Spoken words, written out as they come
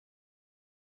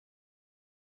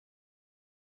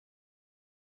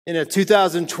In a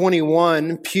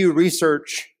 2021 Pew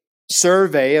Research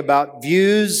survey about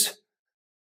views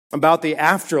about the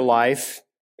afterlife,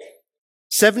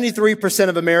 73%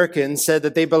 of Americans said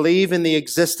that they believe in the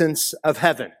existence of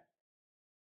heaven,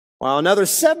 while another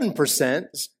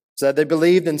 7% said they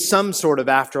believed in some sort of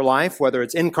afterlife, whether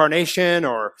it's incarnation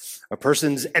or a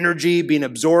person's energy being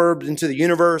absorbed into the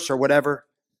universe or whatever.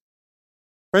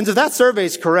 Friends, if that survey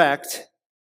is correct,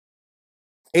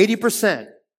 80%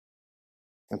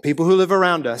 of people who live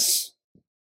around us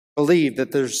believe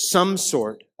that there's some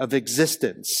sort of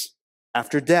existence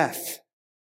after death,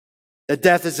 that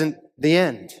death isn't the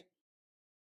end.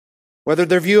 Whether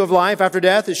their view of life after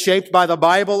death is shaped by the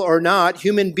Bible or not,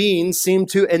 human beings seem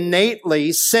to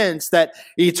innately sense that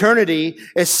eternity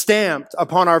is stamped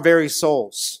upon our very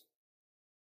souls.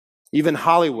 Even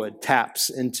Hollywood taps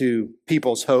into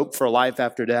people's hope for life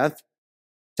after death.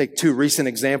 Take two recent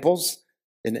examples.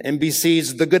 In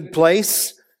NBC's The Good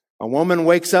Place, a woman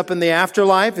wakes up in the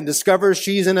afterlife and discovers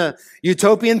she's in a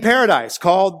utopian paradise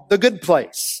called The Good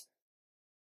Place,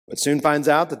 but soon finds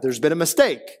out that there's been a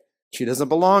mistake. She doesn't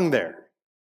belong there.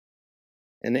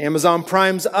 In Amazon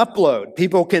Prime's Upload,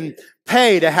 people can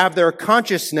pay to have their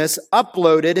consciousness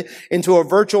uploaded into a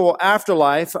virtual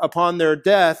afterlife upon their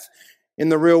death in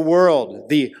the real world.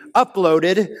 The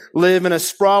uploaded live in a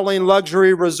sprawling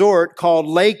luxury resort called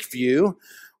Lakeview,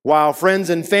 while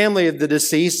friends and family of the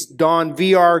deceased don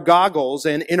VR goggles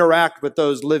and interact with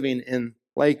those living in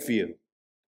Lakeview.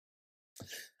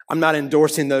 I'm not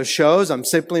endorsing those shows. I'm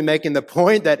simply making the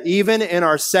point that even in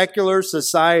our secular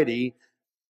society,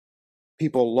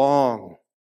 people long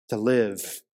to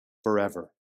live forever.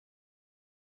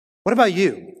 What about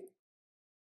you?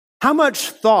 How much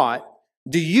thought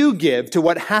do you give to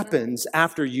what happens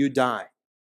after you die?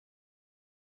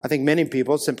 I think many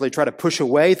people simply try to push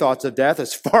away thoughts of death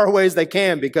as far away as they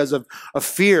can because of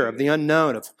fear of the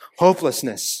unknown, of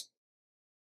hopelessness.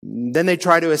 Then they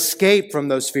try to escape from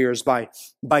those fears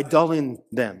by dulling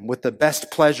them with the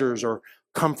best pleasures or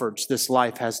comforts this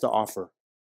life has to offer.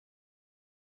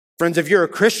 Friends, if you're a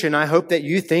Christian, I hope that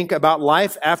you think about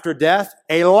life after death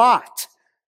a lot,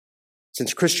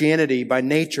 since Christianity by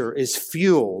nature is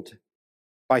fueled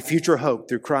by future hope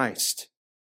through Christ.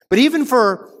 But even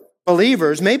for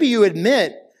believers, maybe you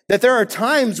admit that there are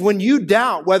times when you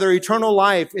doubt whether eternal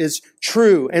life is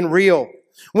true and real.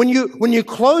 When you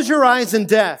close your eyes in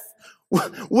death,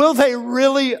 will they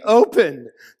really open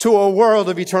to a world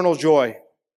of eternal joy?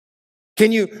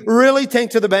 Can you really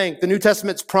take to the bank the New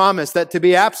Testament's promise that to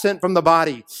be absent from the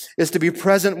body is to be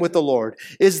present with the Lord?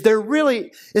 Is there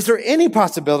any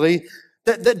possibility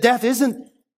that death is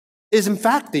in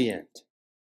fact the end?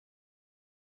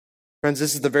 Friends,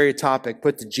 this is the very topic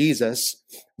put to Jesus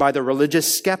by the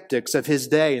religious skeptics of his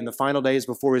day in the final days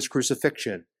before his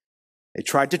crucifixion. They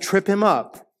tried to trip him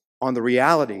up on the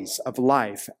realities of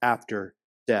life after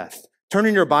death. Turn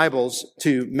in your Bibles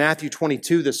to Matthew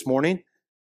 22 this morning.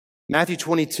 Matthew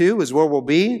 22 is where we'll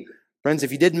be. Friends,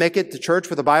 if you did make it to church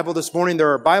with a Bible this morning,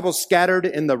 there are Bibles scattered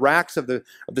in the racks of the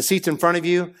seats in front of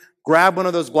you. Grab one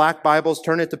of those black Bibles,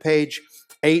 turn it to page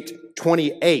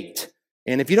 828.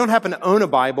 And if you don't happen to own a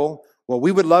Bible, well,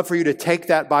 we would love for you to take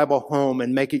that Bible home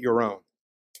and make it your own.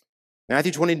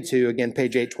 Matthew 22, again,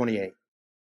 page 828.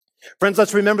 Friends,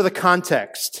 let's remember the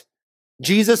context.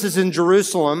 Jesus is in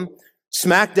Jerusalem,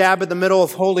 smack dab in the middle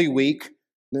of Holy Week.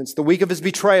 It's the week of his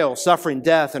betrayal, suffering,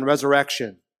 death, and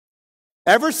resurrection.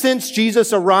 Ever since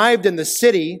Jesus arrived in the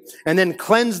city and then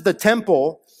cleansed the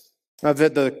temple of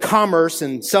the commerce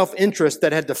and self-interest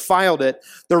that had defiled it,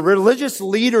 the religious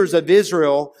leaders of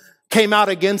Israel came out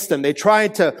against him. They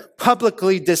tried to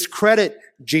publicly discredit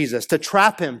Jesus, to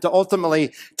trap him, to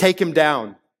ultimately take him down.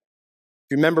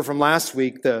 If you remember from last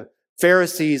week, the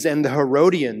Pharisees and the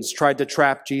Herodians tried to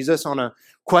trap Jesus on a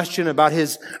question about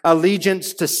his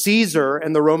allegiance to Caesar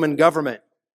and the Roman government.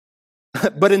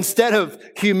 But instead of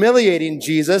humiliating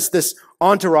Jesus, this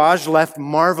entourage left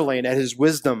marveling at his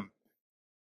wisdom,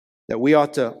 that we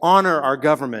ought to honor our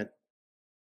government,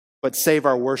 but save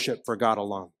our worship for God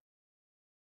alone.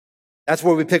 That's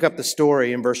where we pick up the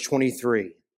story in verse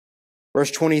 23.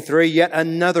 Verse 23, yet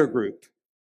another group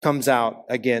comes out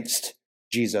against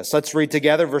Jesus. Let's read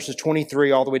together verses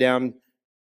 23 all the way down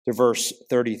to verse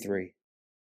 33.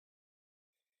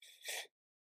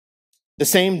 The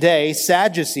same day,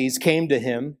 Sadducees came to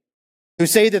him, who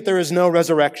say that there is no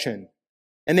resurrection.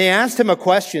 And they asked him a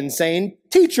question, saying,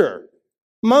 Teacher,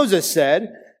 Moses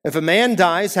said, if a man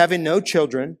dies having no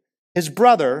children, his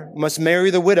brother must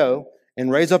marry the widow and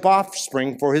raise up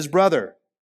offspring for his brother.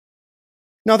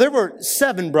 Now there were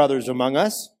 7 brothers among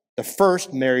us. The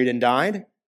first married and died,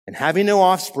 and having no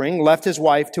offspring, left his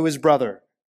wife to his brother.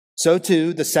 so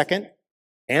too the second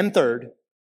and third,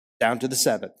 down to the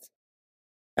seventh.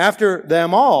 After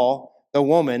them all, the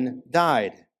woman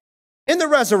died. In the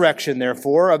resurrection,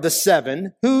 therefore, of the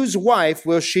seven, whose wife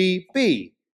will she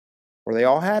be? For they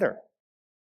all had her.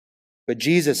 But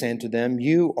Jesus answered them,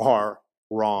 you are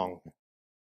wrong,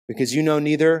 because you know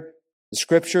neither the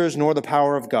Scriptures nor the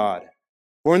power of God.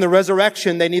 For in the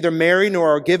resurrection they neither marry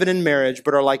nor are given in marriage,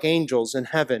 but are like angels in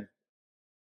heaven.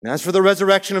 And as for the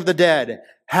resurrection of the dead,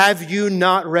 have you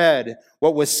not read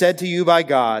what was said to you by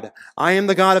God? I am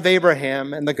the God of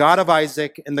Abraham and the God of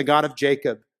Isaac and the God of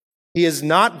Jacob. He is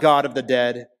not God of the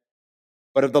dead,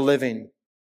 but of the living.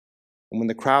 And when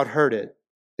the crowd heard it,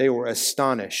 they were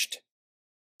astonished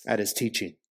at his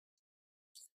teaching.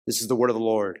 This is the word of the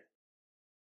Lord.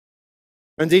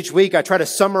 And each week I try to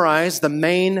summarize the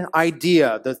main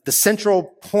idea, the central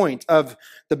point of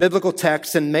the biblical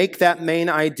text, and make that main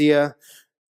idea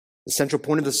the central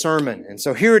point of the sermon. And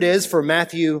so here it is for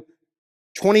Matthew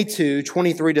 22,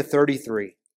 23 to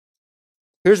 33.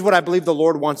 Here's what I believe the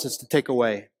Lord wants us to take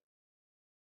away.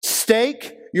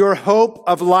 Stake your hope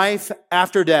of life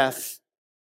after death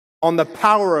on the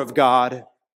power of God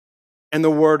and the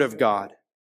Word of God.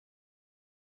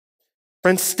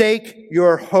 Friends, stake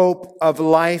your hope of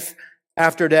life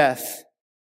after death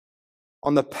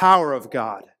on the power of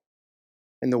God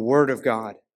and the Word of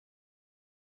God.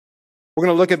 We're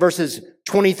going to look at verses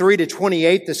 23 to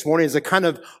 28 this morning as a kind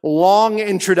of long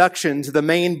introduction to the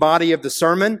main body of the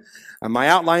sermon. My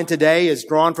outline today is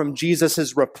drawn from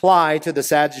Jesus' reply to the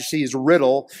Sadducees'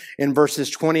 riddle in verses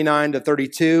 29 to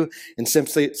 32 and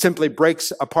simply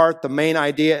breaks apart the main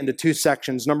idea into two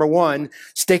sections. Number one,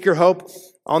 stake your hope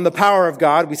on the power of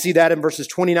God. We see that in verses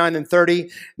 29 and 30.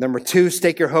 Number two,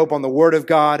 stake your hope on the Word of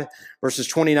God, verses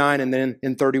 29 and then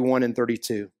in 31 and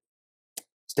 32.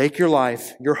 Stake your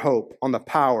life, your hope on the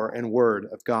power and Word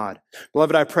of God.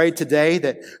 Beloved, I pray today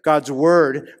that God's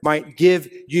Word might give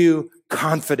you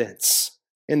confidence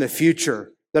in the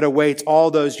future that awaits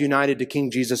all those united to King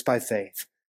Jesus by faith.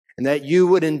 And that you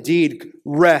would indeed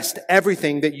rest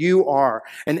everything that you are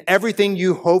and everything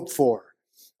you hope for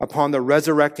upon the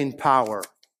resurrecting power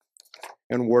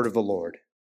and Word of the Lord.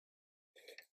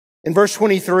 In verse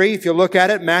 23, if you look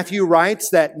at it, Matthew writes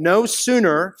that no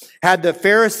sooner had the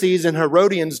Pharisees and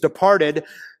Herodians departed,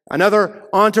 another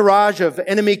entourage of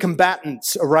enemy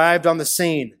combatants arrived on the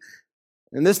scene.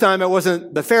 And this time it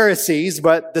wasn't the Pharisees,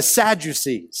 but the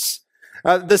Sadducees.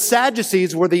 The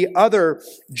Sadducees were the other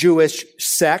Jewish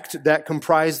sect that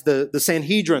comprised the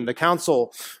Sanhedrin, the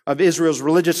council of Israel's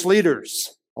religious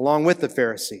leaders, along with the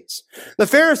Pharisees. The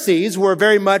Pharisees were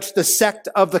very much the sect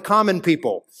of the common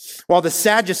people, while the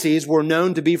Sadducees were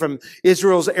known to be from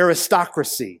Israel's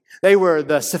aristocracy. They were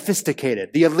the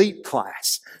sophisticated, the elite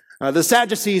class. The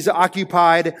Sadducees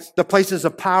occupied the places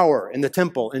of power in the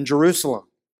temple in Jerusalem.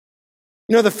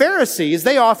 You know, the Pharisees,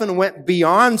 they often went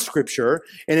beyond Scripture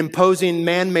in imposing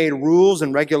man-made rules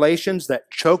and regulations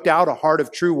that choked out a heart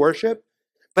of true worship.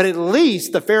 But at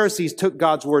least the Pharisees took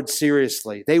God's word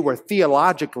seriously. They were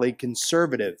theologically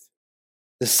conservative.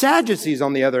 The Sadducees,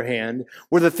 on the other hand,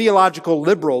 were the theological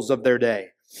liberals of their day.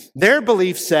 Their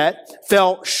belief set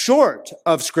fell short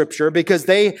of Scripture because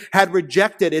they had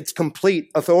rejected its complete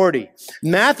authority.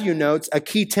 Matthew notes a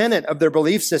key tenet of their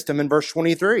belief system in verse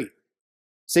 23.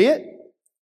 See it?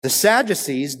 The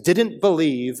Sadducees didn't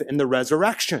believe in the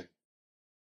resurrection.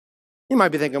 You might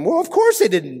be thinking, well, of course they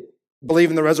didn't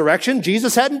believe in the resurrection.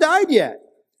 Jesus hadn't died yet.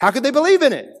 How could they believe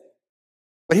in it?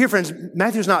 But here, friends,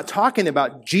 Matthew's not talking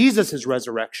about Jesus'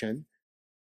 resurrection.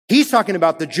 He's talking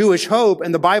about the Jewish hope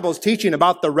and the Bible's teaching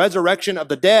about the resurrection of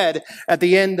the dead at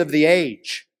the end of the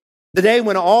age. The day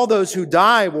when all those who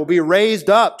die will be raised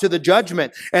up to the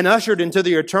judgment and ushered into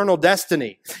the eternal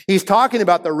destiny. He's talking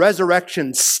about the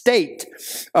resurrection state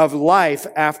of life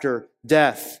after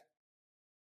death.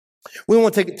 We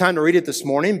won't take time to read it this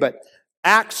morning, but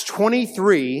Acts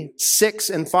 23, 6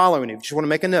 and following, if you just want to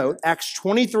make a note, Acts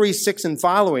 23, 6 and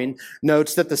following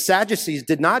notes that the Sadducees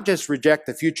did not just reject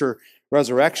the future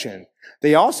resurrection.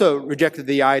 They also rejected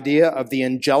the idea of the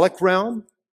angelic realm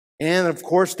and, of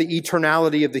course, the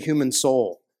eternality of the human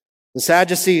soul. The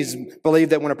Sadducees believed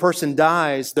that when a person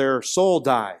dies, their soul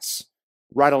dies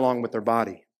right along with their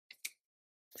body.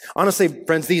 Honestly,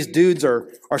 friends, these dudes are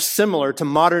similar to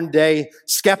modern day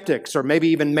skeptics or maybe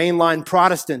even mainline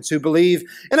Protestants who believe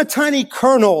in a tiny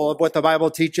kernel of what the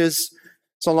Bible teaches,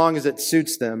 so long as it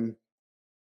suits them,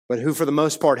 but who for the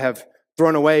most part have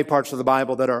thrown away parts of the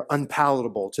Bible that are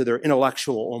unpalatable to their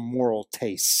intellectual or moral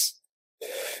tastes.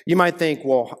 You might think,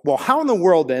 well, how in the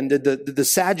world then did the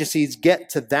Sadducees get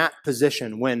to that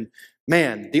position when,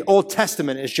 man, the Old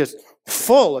Testament is just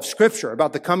full of Scripture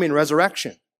about the coming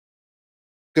resurrection?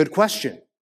 Good question.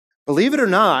 Believe it or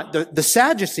not, the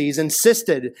Sadducees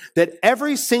insisted that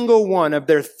every single one of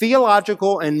their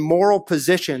theological and moral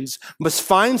positions must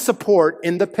find support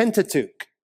in the Pentateuch,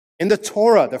 in the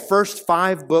Torah, the first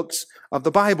 5 books of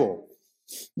the Bible.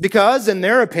 Because, in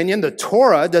their opinion, the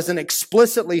Torah doesn't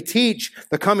explicitly teach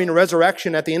the coming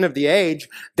resurrection at the end of the age.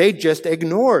 They just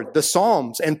ignored the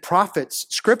Psalms and prophets'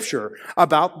 scripture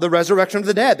about the resurrection of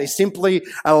the dead. They simply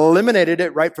eliminated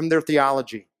it right from their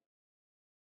theology.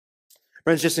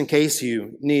 Friends, just in case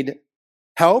you need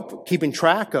help keeping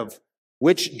track of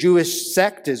which Jewish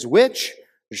sect is which,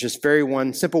 there's just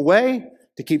one simple way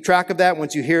to keep track of that.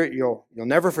 Once you hear it, you'll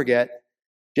never forget.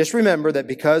 Just remember that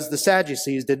because the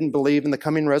Sadducees didn't believe in the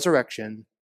coming resurrection,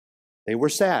 they were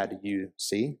sad, you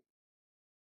see.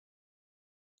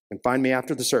 And find me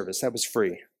after the service. That was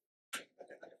free.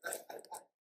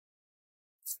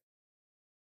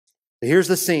 But here's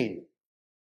the scene.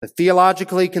 The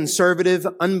theologically conservative,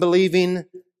 unbelieving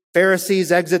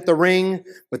Pharisees exit the ring,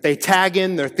 but they tag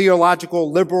in their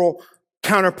theological liberal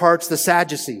counterparts, the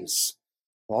Sadducees.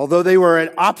 Although they were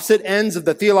at opposite ends of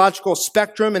the theological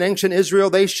spectrum in ancient Israel,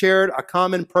 they shared a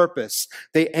common purpose.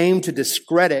 They aimed to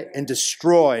discredit and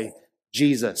destroy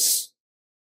Jesus.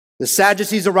 The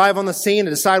Sadducees arrive on the scene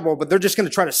and decide, but they're just going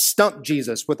to try to stump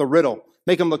Jesus with a riddle,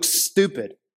 make him look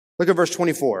stupid. Look at verse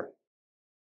 24.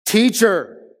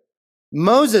 Teacher,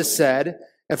 Moses said,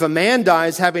 if a man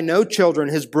dies having no children,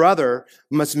 his brother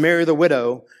must marry the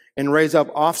widow and raise up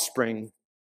offspring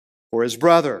for his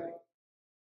brother.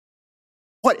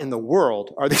 What in the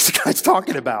world are these guys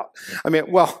talking about?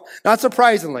 Not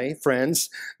surprisingly, friends,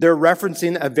 they're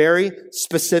referencing a very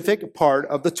specific part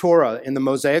of the Torah in the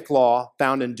Mosaic Law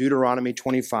found in Deuteronomy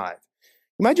 25.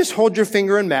 You might just hold your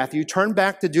finger in Matthew, turn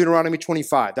back to Deuteronomy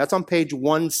 25. That's on page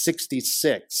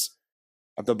 166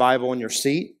 of the Bible in your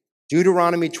seat.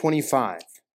 Deuteronomy 25.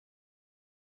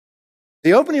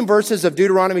 The opening verses of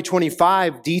Deuteronomy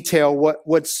 25 detail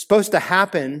what's supposed to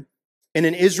happen in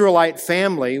an Israelite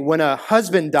family when a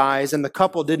husband dies and the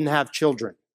couple didn't have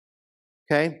children.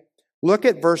 Okay? Look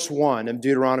at verse 1 of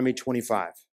Deuteronomy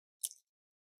 25.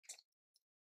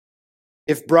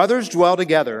 If brothers dwell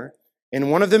together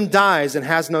and one of them dies and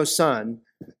has no son,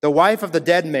 the wife of the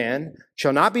dead man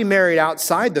shall not be married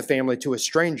outside the family to a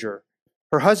stranger.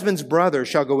 Her husband's brother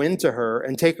shall go into her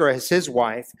and take her as his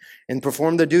wife and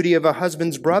perform the duty of a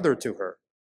husband's brother to her.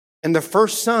 And the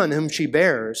first son whom she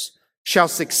bears shall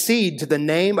succeed to the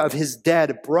name of his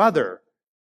dead brother,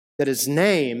 that his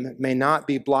name may not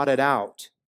be blotted out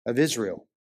of Israel.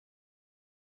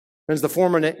 Friends, the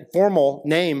formal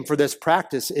name for this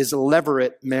practice is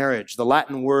levirate marriage. The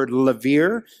Latin word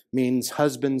levir means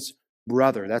husband's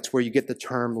brother. That's where you get the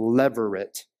term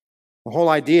levirate. The whole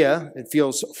idea, it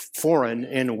feels foreign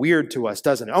and weird to us,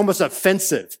 doesn't it? Almost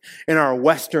offensive in our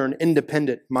Western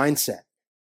independent mindset.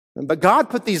 But God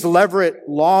put these levirate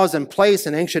laws in place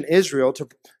in ancient Israel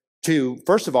to,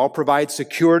 first of all, provide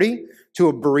security to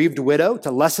a bereaved widow, to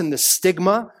lessen the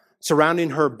stigma surrounding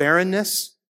her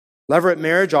barrenness. Levirate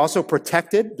marriage also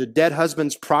protected the dead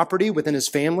husband's property within his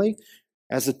family.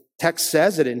 As the text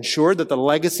says, it ensured that the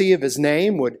legacy of his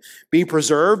name would be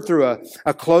preserved through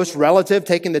a close relative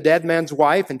taking the dead man's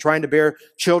wife and trying to bear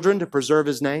children to preserve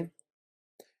his name.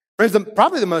 Friends,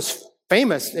 probably the most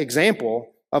famous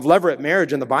example of levirate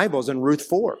marriage in the Bible is in Ruth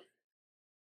 4,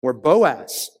 where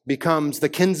Boaz becomes the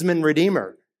kinsman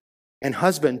redeemer and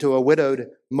husband to a widowed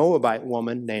Moabite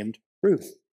woman named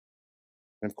Ruth.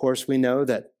 And of course, we know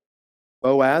that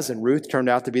Boaz and Ruth turned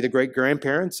out to be the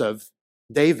great-grandparents of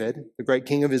David, the great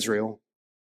king of Israel.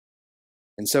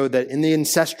 And so that in the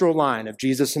ancestral line of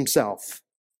Jesus himself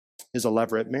is a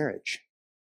levirate marriage.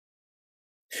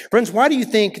 Friends, why do you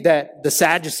think that the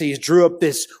Sadducees drew up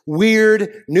this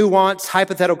weird, nuanced,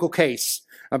 hypothetical case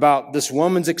about this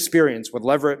woman's experience with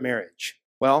levirate marriage?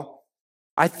 Well,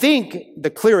 I think the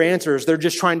clear answer is they're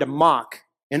just trying to mock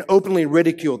and openly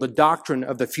ridicule the doctrine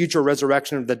of the future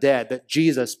resurrection of the dead that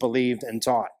Jesus believed and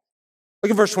taught. Look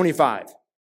at verse 25.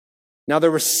 Now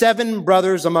there were 7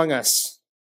 brothers among us.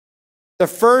 The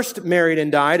first married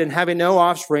and died, and having no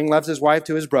offspring, left his wife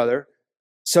to his brother.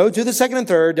 So to the second and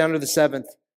third, down to the 7th.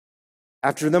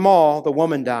 After them all, the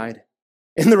woman died.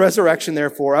 In the resurrection,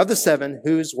 therefore, of the 7,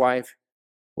 whose wife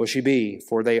will she be?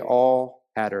 For they all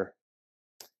had her.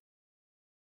 It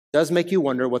does make you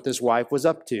wonder what this wife was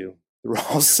up to. There were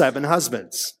all 7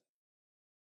 husbands.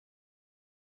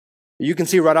 You can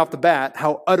see right off the bat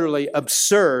how utterly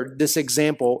absurd this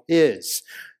example is.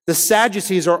 The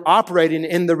Sadducees are operating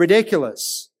in the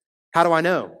ridiculous. How do I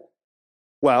know?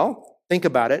 Well, think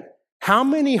about it. How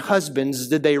many husbands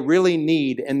did they really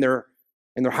need in their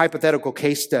hypothetical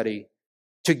case study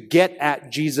to get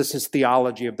at Jesus'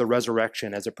 theology of the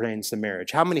resurrection as it pertains to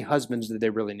marriage. How many husbands did they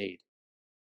really need?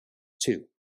 2.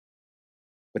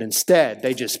 But instead,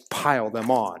 they just pile them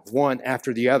on, one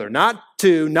after the other. Not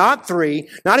 2, not 3,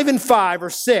 not even 5 or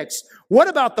 6. What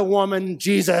about the woman,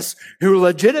 Jesus, who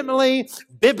legitimately,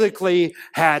 biblically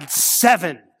had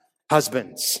 7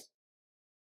 husbands?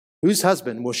 Whose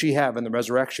husband will she have in the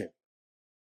resurrection?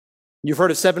 You've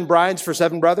heard of 7 brides for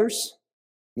 7 brothers?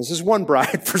 This is 1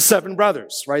 bride for 7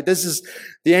 brothers, right? This is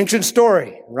the ancient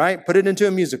story, right? Put it into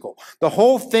a musical. The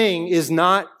whole thing is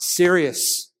not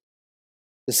serious.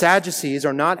 The Sadducees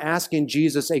are not asking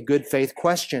Jesus a good faith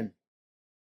question.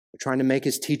 They're trying to make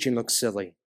his teaching look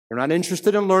silly. They're not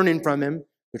interested in learning from him.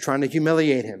 They're trying to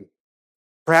humiliate him.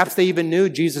 Perhaps they even knew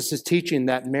Jesus' teaching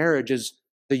that marriage is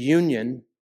the union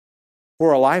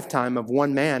for a lifetime of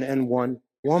 1 man and 1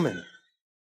 woman.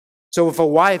 So if a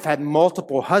wife had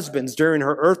multiple husbands during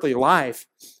her earthly life,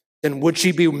 then would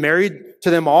she be married to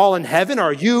them all in heaven?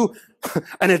 Are you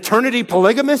an eternity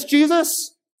polygamist,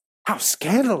 Jesus? How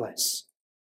scandalous.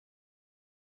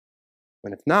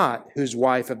 And if not, whose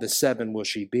wife of the 7 will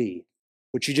she be?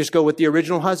 Would she just go with the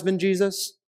original husband,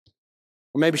 Jesus?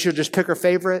 Or maybe she'll just pick her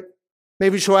favorite?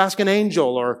 Maybe she'll ask an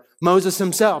angel or Moses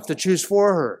himself to choose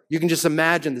for her. You can just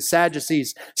imagine the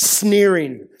Sadducees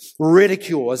sneering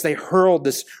ridicule as they hurled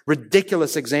this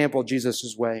ridiculous example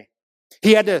Jesus' way.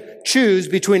 He had to choose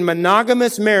between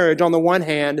monogamous marriage on the one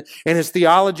hand and his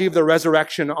theology of the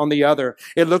resurrection on the other.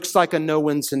 It looks like a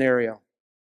no-win scenario.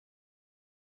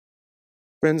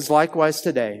 Friends, likewise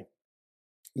today,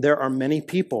 there are many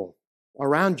people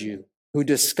around you who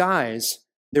disguise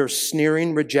their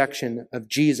sneering rejection of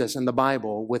Jesus and the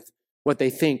Bible with what they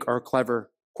think are clever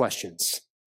questions.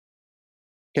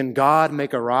 Can God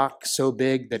make a rock so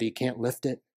big that he can't lift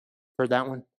it? Heard that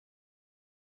one?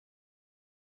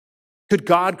 Could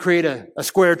God create a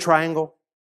square triangle?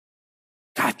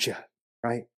 Gotcha,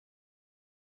 right?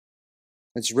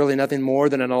 It's really nothing more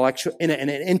than an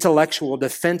intellectual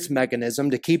defense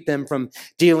mechanism to keep them from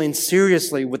dealing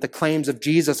seriously with the claims of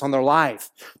Jesus on their life,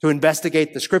 to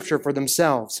investigate the scripture for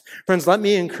themselves. Friends, let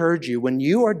me encourage you, when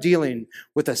you are dealing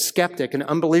with a skeptic, an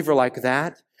unbeliever like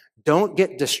that, don't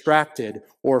get distracted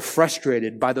or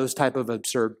frustrated by those type of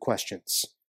absurd questions.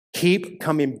 Keep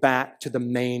coming back to the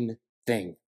main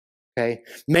thing. Okay?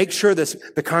 Make sure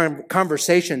the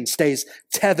conversation stays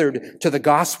tethered to the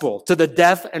gospel, to the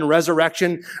death and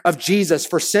resurrection of Jesus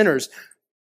for sinners.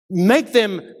 Make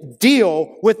them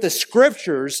deal with the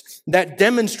scriptures that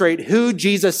demonstrate who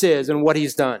Jesus is and what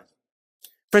he's done.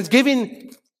 Friends,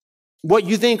 giving what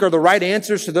you think are the right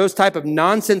answers to those type of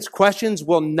nonsense questions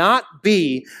will not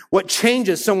be what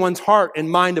changes someone's heart and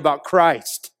mind about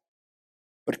Christ.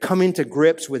 But coming to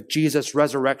grips with Jesus'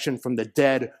 resurrection from the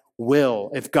dead will,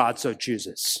 if God so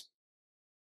chooses.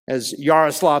 As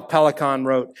Yaroslav Pelikan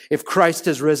wrote, if Christ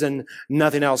is risen,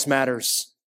 nothing else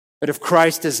matters. But if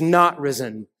Christ is not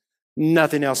risen,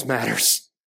 nothing else matters.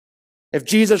 If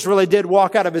Jesus really did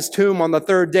walk out of his tomb on the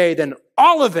 3rd day, then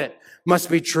all of it must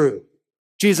be true.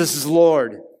 Jesus is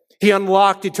Lord. He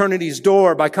unlocked eternity's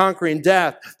door by conquering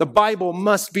death. The Bible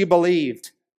must be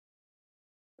believed.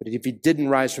 But if he didn't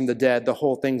rise from the dead, the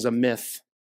whole thing's a myth.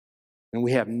 And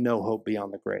we have no hope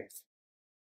beyond the grave.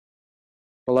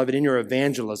 Beloved, in your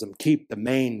evangelism, keep the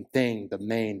main thing the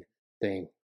main thing.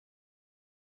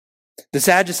 The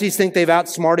Sadducees think they've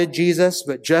outsmarted Jesus,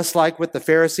 but just like with the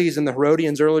Pharisees and the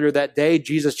Herodians earlier that day,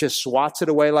 Jesus just swats it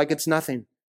away like it's nothing.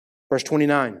 Verse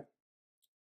 29.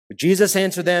 But Jesus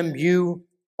answered them, you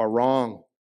are wrong,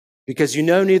 because you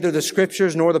know neither the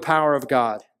scriptures nor the power of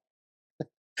God.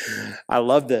 I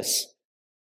love this.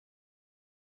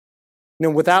 You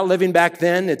know, without living back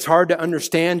then, it's hard to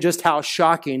understand just how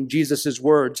shocking Jesus'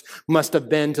 words must have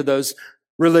been to those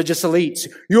religious elites.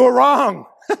 You're wrong.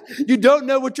 You don't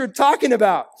know what you're talking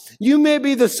about. You may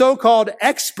be the so-called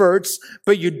experts,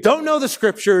 but you don't know the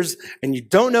scriptures and you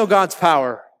don't know God's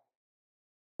power.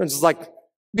 It's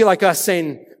be like us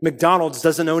saying McDonald's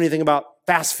doesn't know anything about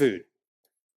fast food.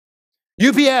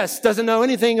 UPS doesn't know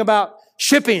anything about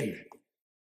shipping.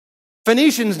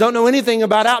 Phoenicians don't know anything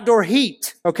about outdoor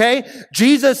heat, okay?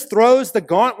 Jesus throws the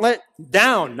gauntlet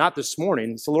down. Not this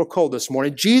morning. It's a little cold this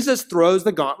morning. Jesus throws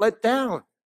the gauntlet down.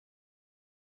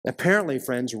 Apparently,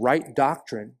 friends, right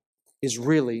doctrine is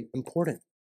really important.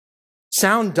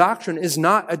 Sound doctrine is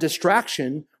not a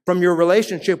distraction from your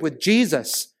relationship with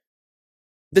Jesus.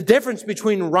 The difference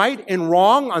between right and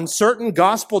wrong on certain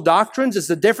gospel doctrines is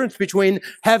the difference between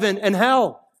heaven and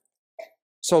hell.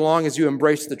 So long as you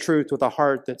embrace the truth with a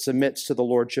heart that submits to the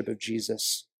lordship of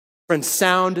Jesus. Friends,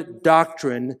 sound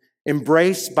doctrine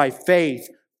embraced by faith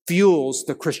fuels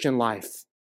the Christian life.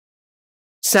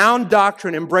 Sound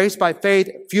doctrine embraced by faith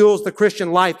fuels the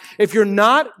Christian life. If you're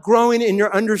not growing in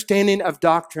your understanding of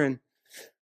doctrine,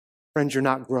 friends, you're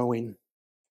not growing.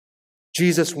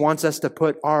 Jesus wants us to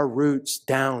put our roots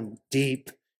down deep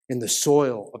in the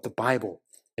soil of the Bible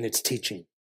and its teaching.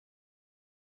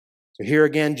 So here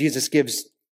again, Jesus gives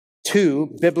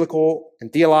two biblical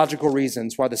and theological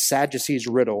reasons why the Sadducees'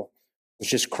 riddle was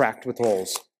just cracked with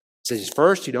holes. He says,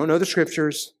 first, you don't know the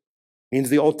Scriptures, means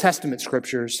the Old Testament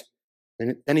Scriptures.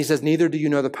 And then he says, neither do you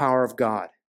know the power of God.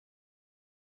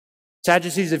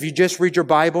 Sadducees, if you just read your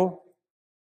Bible,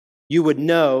 you would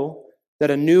know that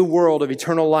a new world of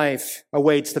eternal life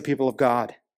awaits the people of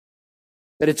God.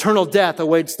 That eternal death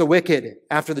awaits the wicked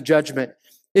after the judgment.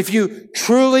 If you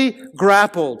truly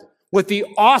grappled with the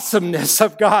awesomeness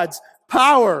of God's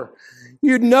power,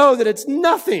 you'd know that it's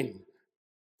nothing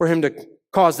for him to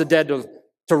cause the dead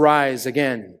to rise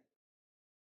again.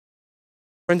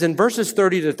 Friends, in verses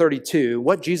 30 to 32,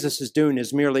 what Jesus is doing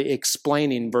is merely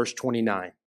explaining verse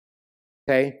 29.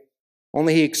 Okay?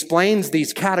 Only he explains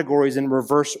these categories in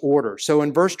reverse order. So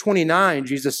in verse 29,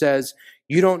 Jesus says,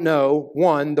 you don't know,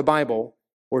 one, the Bible,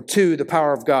 or two, the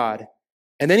power of God.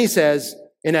 And then he says,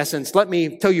 in essence, let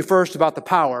me tell you first about the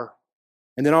power,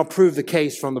 and then I'll prove the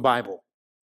case from the Bible.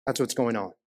 That's what's going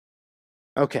on.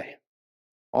 Okay.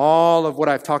 All of what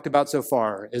I've talked about so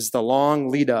far is the long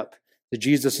lead up to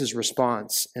Jesus'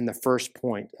 response in the first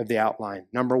point of the outline.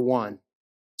 Number one,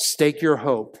 stake your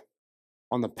hope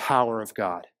on the power of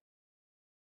God.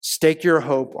 Stake your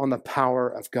hope on the power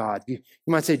of God. You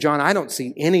might say, John, I don't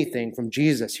see anything from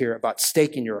Jesus here about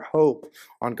staking your hope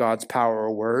on God's power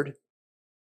or word.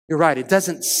 You're right, it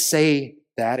doesn't say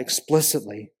that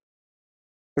explicitly.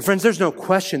 But friends, there's no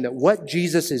question that what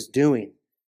Jesus is doing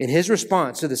in his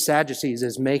response to the Sadducees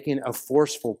is making a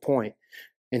forceful point.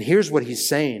 And here's what he's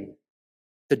saying.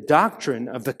 The doctrine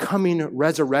of the coming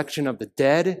resurrection of the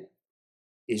dead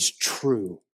is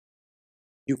true.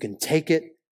 You can take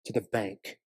it to the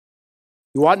bank.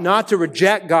 You ought not to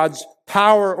reject God's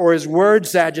power or his word,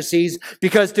 Sadducees,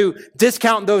 because to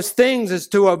discount those things is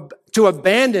to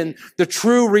abandon the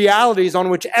true realities on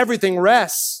which everything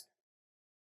rests.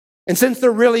 And since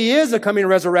there really is a coming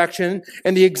resurrection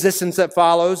and the existence that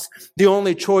follows, the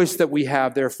only choice that we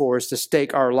have, therefore, is to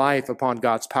stake our life upon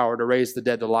God's power to raise the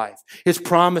dead to life. His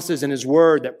promises and his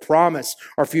word that promise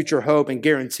our future hope and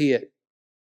guarantee it.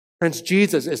 Friends,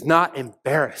 Jesus is not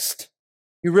embarrassed.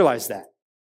 You realize that.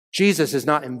 Jesus is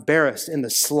not embarrassed in the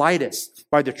slightest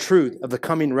by the truth of the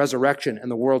coming resurrection and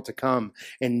the world to come,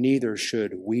 and neither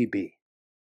should we be.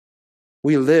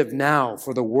 We live now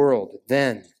for the world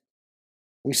then.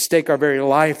 We stake our very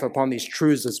life upon these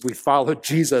truths as we follow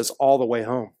Jesus all the way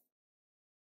home.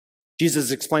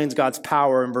 Jesus explains God's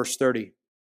power in verse 30.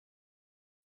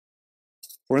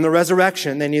 For in the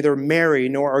resurrection, they neither marry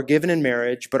nor are given in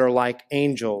marriage, but are like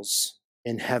angels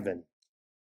in heaven.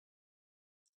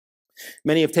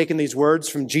 Many have taken these words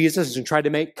from Jesus and tried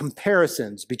to make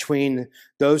comparisons between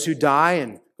those who die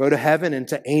and go to heaven and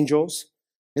to angels.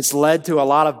 It's led to a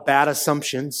lot of bad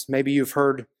assumptions. Maybe you've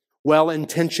heard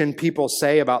well-intentioned people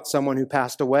say about someone who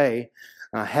passed away,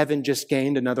 heaven just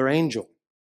gained another angel.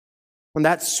 And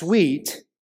that's sweet.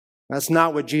 That's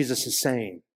not what Jesus is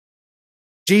saying.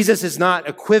 Jesus is not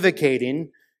equivocating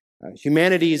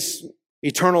humanity's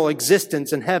eternal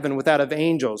existence in heaven without of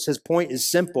angels. His point is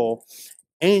simple.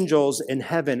 Angels in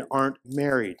heaven aren't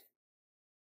married.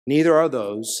 Neither are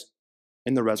those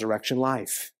in the resurrection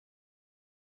life.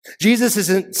 Jesus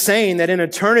isn't saying that in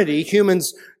eternity,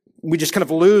 humans, we just kind of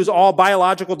lose all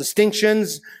biological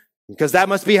distinctions because that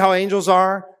must be how angels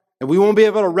are, and we won't be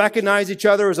able to recognize each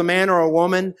other as a man or a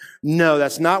woman. No,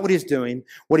 that's not what he's doing.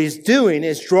 What he's doing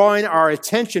is drawing our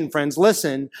attention, friends,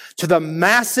 listen, to the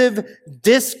massive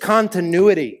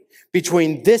discontinuity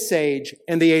between this age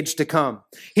and the age to come.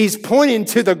 He's pointing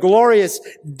to the glorious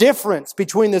difference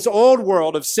between this old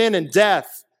world of sin and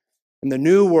death and the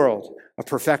new world of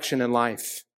perfection and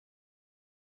life.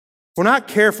 If we're not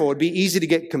careful, it'd be easy to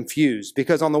get confused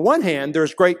because on the one hand,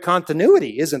 there's great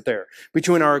continuity, isn't there,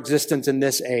 between our existence in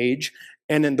this age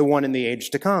and in the one in the age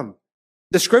to come.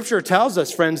 The scripture tells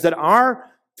us, friends, that our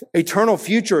eternal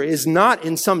future is not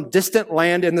in some distant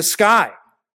land in the sky,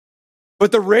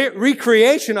 but the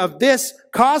recreation of this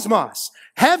cosmos.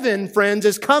 Heaven, friends,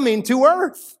 is coming to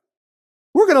earth.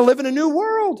 We're going to live in a new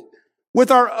world with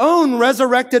our own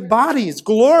resurrected bodies,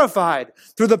 glorified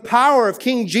through the power of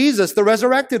King Jesus, the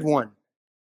resurrected one.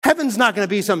 Heaven's not going to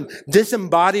be some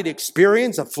disembodied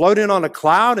experience of floating on a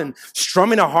cloud and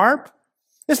strumming a harp.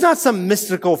 It's not some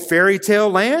mystical fairy tale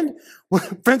land.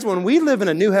 Friends, when we live in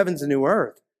a new heavens and new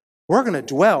earth, We're going to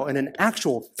dwell in an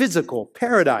actual physical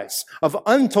paradise of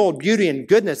untold beauty and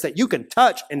goodness that you can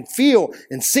touch and feel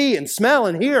and see and smell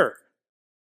and hear.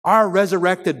 Our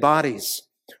resurrected bodies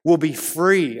will be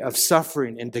free of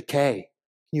suffering and decay.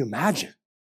 Can you imagine?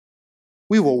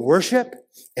 We will worship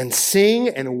and sing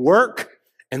and work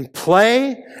and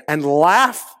play and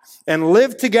laugh and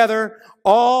live together,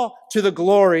 all to the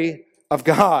glory of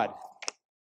God.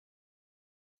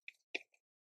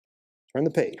 Turn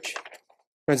the page.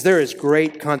 Friends, there is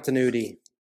great continuity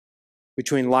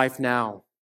between life now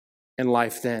and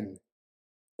life then.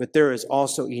 But there is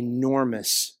also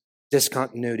enormous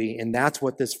discontinuity, and that's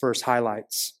what this verse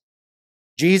highlights.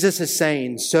 Jesus is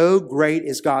saying, so great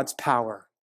is God's power.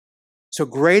 So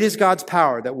great is God's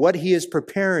power that what he is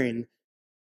preparing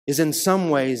is in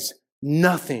some ways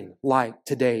nothing like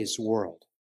today's world.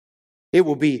 It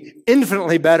will be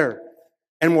infinitely better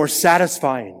and more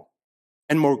satisfying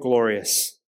and more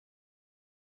glorious.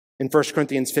 In 1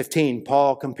 Corinthians 15,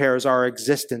 Paul compares our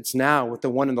existence now with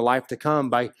the one in the life to come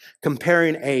by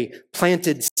comparing a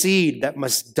planted seed that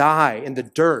must die in the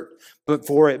dirt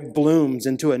before it blooms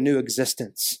into a new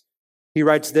existence. He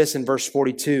writes this in verse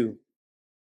 42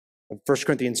 of 1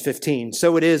 Corinthians 15.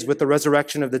 So it is with the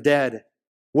resurrection of the dead.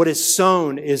 What is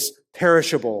sown is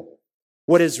perishable.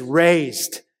 What is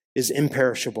raised is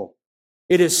imperishable.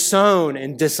 It is sown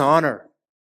in dishonor.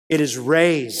 It is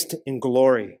raised in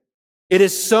glory. It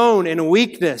is sown in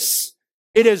weakness.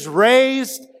 It is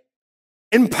raised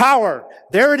in power.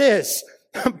 There it is.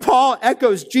 Paul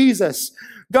echoes Jesus.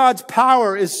 God's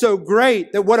power is so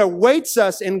great that what awaits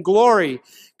us in glory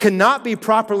cannot be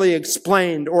properly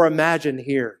explained or imagined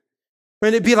here. I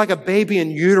mean, it'd be like a baby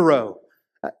in utero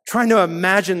trying to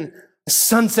imagine a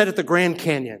sunset at the Grand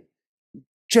Canyon.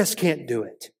 Just can't do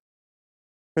it.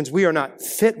 Friends, we are not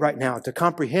fit right now to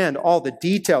comprehend all the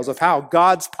details of how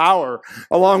God's power,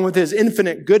 along with his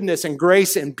infinite goodness and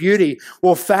grace and beauty,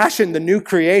 will fashion the new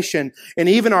creation and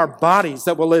even our bodies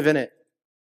that will live in it.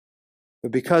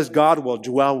 But because God will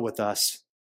dwell with us,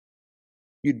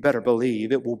 you'd better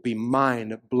believe it will be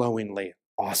mind-blowingly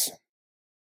awesome.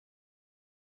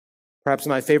 Perhaps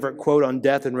my favorite quote on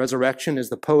death and resurrection is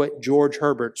the poet George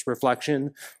Herbert's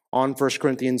reflection on 1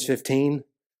 Corinthians 15.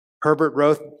 Herbert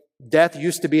wrote, "Death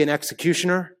used to be an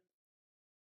executioner,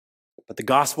 but the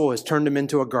gospel has turned him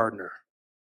into a gardener."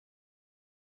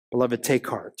 Beloved, take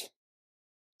heart.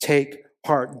 Take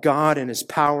heart. God in his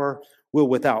power will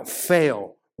without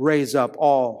fail raise up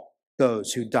all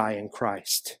those who die in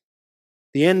Christ.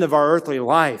 The end of our earthly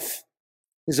life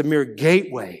is a mere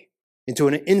gateway into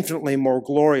an infinitely more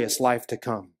glorious life to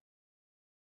come.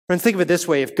 Friends, think of it this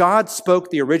way. If God spoke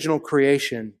the original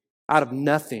creation out of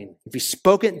nothing, if he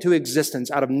spoke it into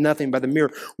existence out of nothing by the mere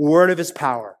word of his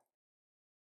power,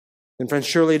 then friends,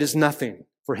 surely it is nothing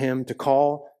for him to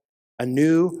call a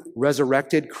new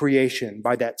resurrected creation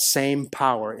by that same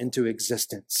power into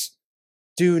existence.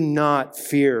 Do not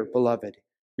fear, beloved.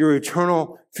 Your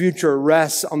eternal future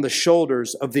rests on the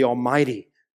shoulders of the Almighty.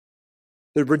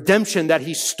 The redemption that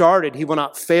he started, he will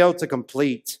not fail to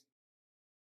complete.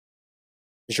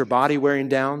 Is your body wearing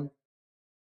down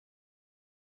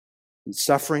and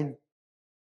suffering?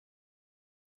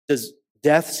 Does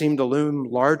death seem to loom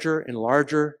larger and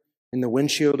larger in the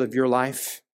windshield of your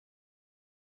life?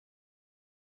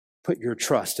 Put your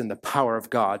trust in the power of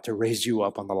God to raise you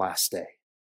up on the last day.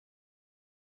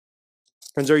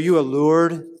 Friends, are you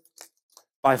allured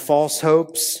by false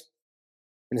hopes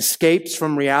and escapes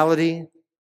from reality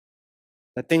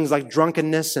that things like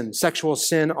drunkenness and sexual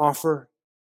sin offer?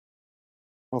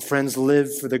 Well, friends,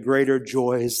 live for the greater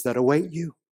joys that await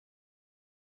you.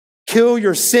 Kill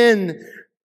your sin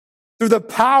through the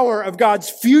power of God's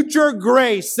future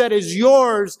grace that is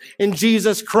yours in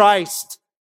Jesus Christ.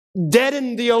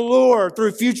 Deaden the allure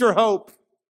through future hope.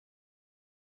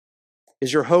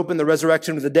 Is your hope in the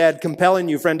resurrection of the dead compelling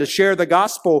you, friend, to share the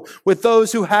gospel with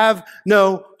those who have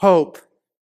no hope?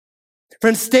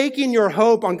 Friend, staking your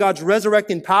hope on God's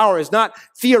resurrecting power is not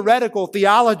theoretical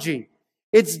theology.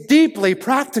 It's deeply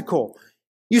practical.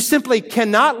 You simply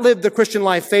cannot live the Christian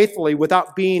life faithfully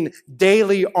without being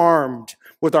daily armed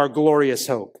with our glorious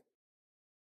hope.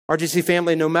 RGC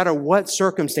family, no matter what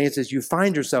circumstances you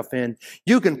find yourself in,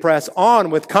 you can press on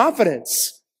with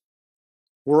confidence.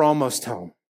 We're almost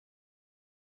home.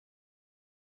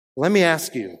 Let me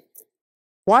ask you,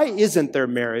 why isn't there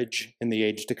marriage in the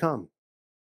age to come?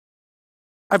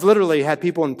 I've literally had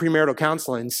people in premarital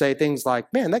counseling say things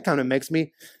like, man, that kind of makes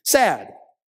me sad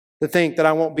to think that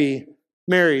I won't be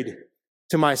married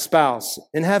to my spouse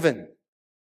in heaven.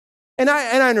 And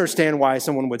I understand why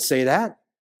someone would say that.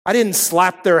 I didn't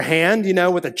slap their hand,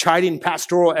 with a chiding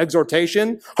pastoral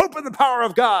exhortation. Hope in the power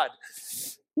of God.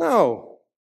 No.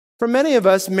 For many of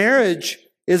us, marriage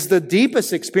is the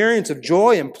deepest experience of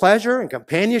joy and pleasure and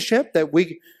companionship that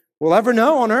we will ever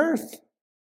know on earth.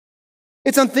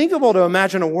 It's unthinkable to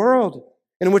imagine a world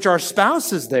in which our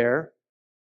spouse is there,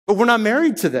 but we're not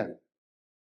married to them.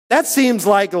 That seems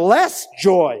like less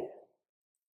joy,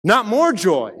 not more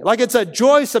joy. Like it's a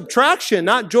joy subtraction,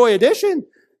 not joy addition.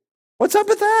 What's up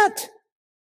with that?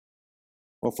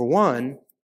 Well, for one,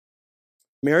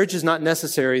 marriage is not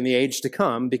necessary in the age to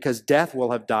come because death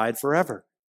will have died forever.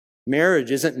 Marriage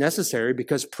isn't necessary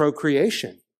because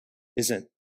procreation isn't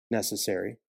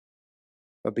necessary.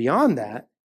 But beyond that,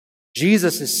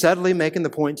 Jesus is subtly making the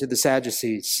point to the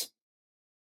Sadducees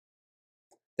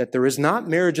that there is not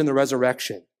marriage in the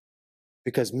resurrection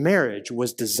because marriage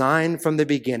was designed from the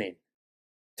beginning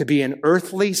to be an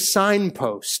earthly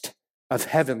signpost of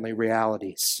heavenly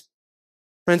realities.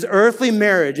 Friends, earthly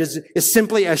marriage is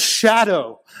simply a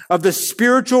shadow of the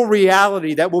spiritual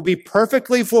reality that will be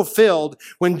perfectly fulfilled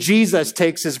when Jesus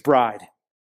takes his bride.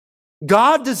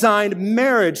 God designed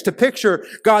marriage to picture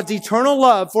God's eternal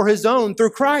love for his own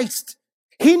through Christ.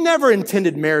 He never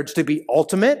intended marriage to be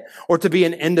ultimate or to be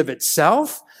an end of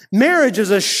itself. Marriage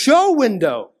is a show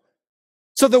window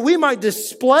so that we might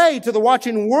display to the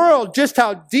watching world just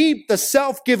how deep the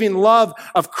self-giving love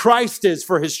of Christ is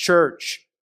for his church,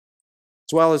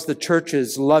 as well as the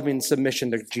church's loving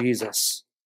submission to Jesus.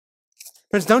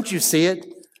 Friends, don't you see it?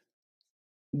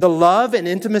 The love and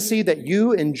intimacy that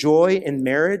you enjoy in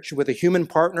marriage with a human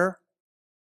partner,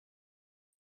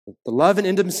 the love and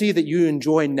intimacy that you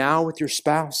enjoy now with your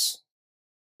spouse,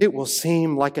 it will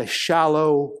seem like a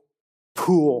shallow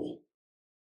pool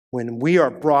when we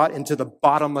are brought into the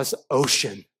bottomless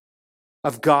ocean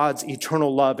of God's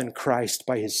eternal love in Christ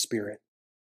by his Spirit.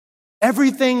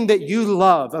 Everything that you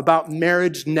love about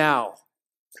marriage now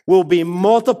will be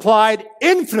multiplied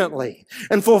infinitely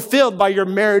and fulfilled by your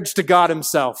marriage to God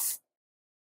himself.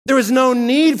 There is no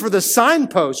need for the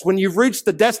signpost when you've reached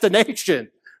the destination.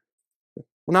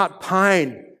 We'll not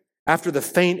pine after the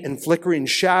faint and flickering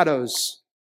shadows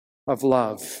of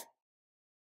love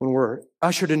when we're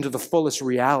ushered into the fullest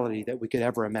reality that we could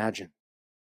ever imagine.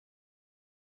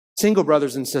 Single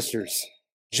brothers and sisters,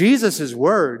 Jesus'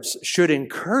 words should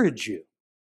encourage you.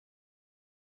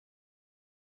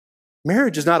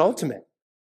 Marriage is not ultimate.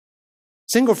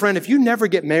 Single friend, if you never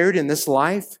get married in this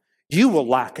life, you will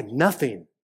lack nothing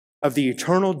of the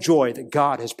eternal joy that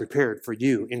God has prepared for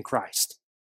you in Christ.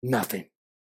 Nothing.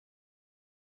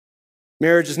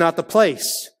 Marriage is not the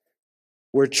place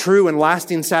where true and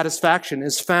lasting satisfaction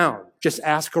is found. Just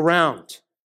ask around.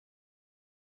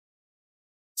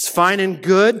 It's fine and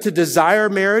good to desire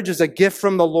marriage as a gift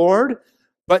from the Lord,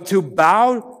 but to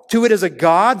bow to it as a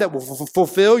God that will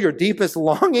fulfill your deepest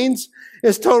longings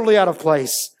is totally out of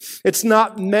place. It's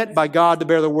not meant by God to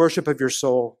bear the worship of your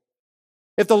soul.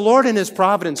 If the Lord in his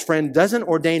providence, friend, doesn't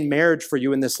ordain marriage for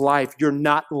you in this life, you're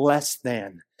not less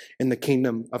than in the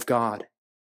kingdom of God.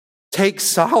 Take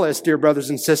solace, dear brothers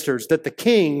and sisters, that the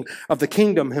King of the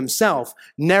kingdom himself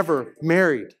never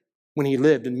married when he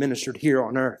lived and ministered here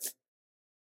on earth.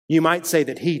 You might say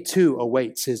that he too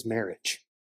awaits his marriage.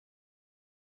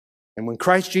 And when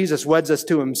Christ Jesus weds us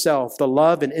to himself, the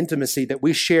love and intimacy that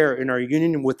we share in our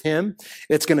union with him,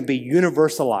 it's going to be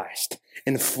universalized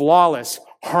in flawless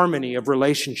harmony of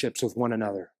relationships with one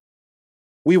another.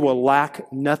 We will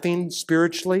lack nothing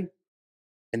spiritually,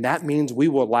 and that means we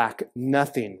will lack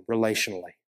nothing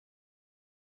relationally.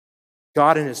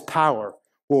 God in his power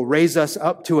will raise us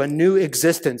up to a new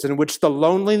existence in which the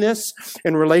loneliness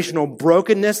and relational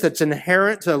brokenness that's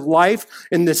inherent to life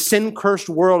in this sin-cursed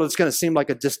world is going to seem like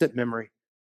a distant memory.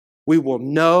 We will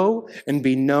know and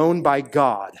be known by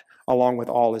God along with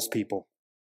all his people.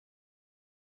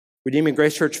 Redeeming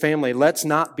Grace Church family, let's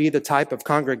not be the type of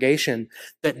congregation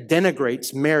that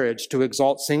denigrates marriage to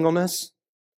exalt singleness,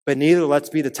 but neither let's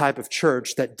be the type of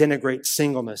church that denigrates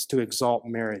singleness to exalt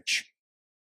marriage.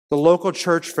 The local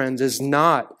church, friends, is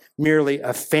not merely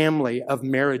a family of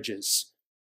marriages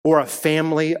or a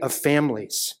family of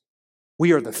families.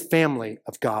 We are the family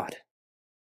of God.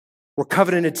 We're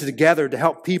covenanted together to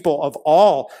help people of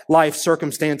all life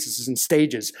circumstances and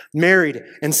stages, married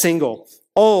and single,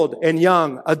 old and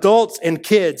young, adults and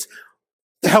kids,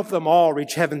 to help them all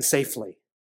reach heaven safely.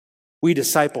 We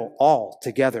disciple all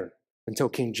together until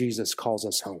King Jesus calls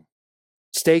us home.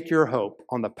 Stake your hope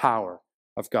on the power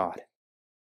of God.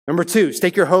 Number 2,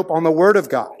 stake your hope on the Word of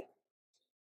God.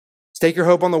 Stake your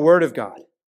hope on the Word of God.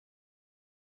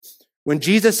 When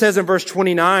Jesus says in verse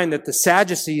 29 that the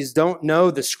Sadducees don't know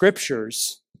the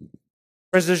Scriptures,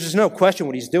 Friends, there's just no question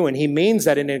what he's doing. He means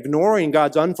that in ignoring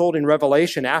God's unfolding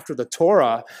revelation after the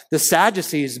Torah, the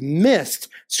Sadducees missed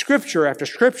scripture after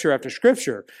scripture after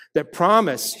scripture that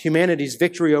promise humanity's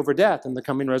victory over death and the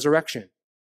coming resurrection.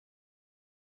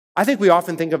 I think we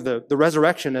often think of the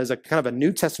resurrection as a kind of a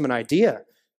New Testament idea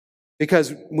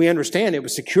because we understand it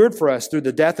was secured for us through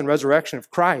the death and resurrection of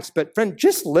Christ. But friend,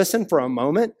 just listen for a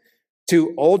moment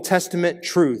to Old Testament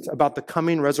truth about the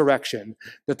coming resurrection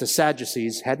that the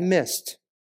Sadducees had missed.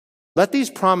 Let these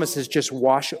promises just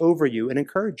wash over you and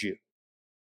encourage you.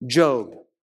 Job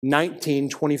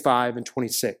 19:25 and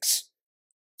 26.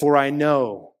 For I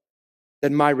know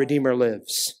that my Redeemer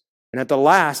lives, and at the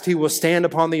last he will stand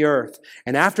upon the earth.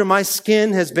 And after my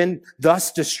skin has been thus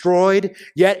destroyed,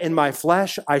 yet in my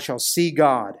flesh I shall see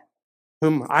God,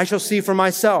 whom I shall see for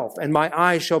myself, and my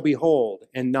eyes shall behold,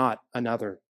 and not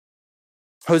another.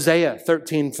 Hosea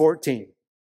 13:14.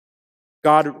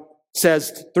 God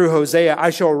says through Hosea,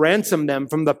 I shall ransom them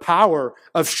from the power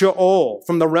of Sheol,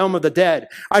 from the realm of the dead.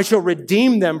 I shall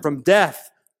redeem them from death.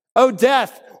 O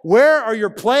death, where are your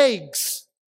plagues?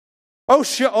 O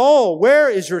Sheol, where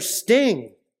is your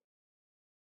sting?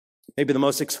 Maybe the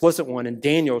most explicit one in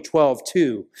Daniel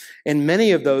 12:2. And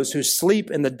many of those who sleep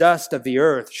in the dust of the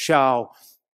earth shall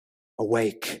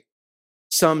awake,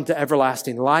 some to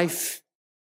everlasting life,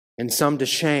 and some to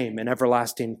shame and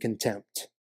everlasting contempt.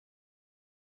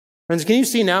 Friends, can you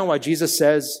see now why Jesus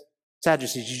says,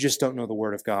 Sadducees, you just don't know the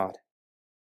Word of God?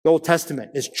 The Old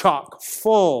Testament is chock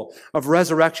full of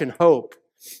resurrection hope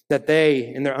that they,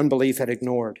 in their unbelief, had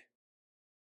ignored.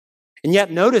 And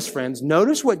yet notice, friends,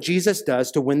 notice what Jesus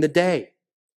does to win the day.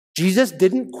 Jesus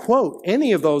didn't quote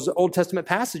any of those Old Testament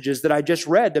passages that I just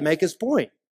read to make his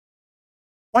point.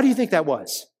 Why do you think that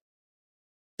was?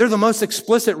 They're the most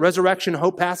explicit resurrection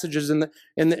hope passages in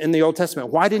the Old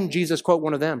Testament. Why didn't Jesus quote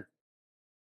one of them?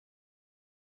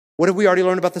 What have we already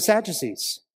learned about the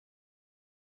Sadducees?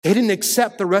 They didn't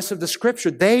accept the rest of the scripture.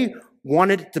 They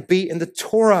wanted it to be in the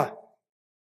Torah.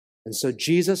 And so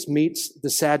Jesus meets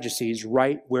the Sadducees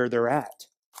right where they're at.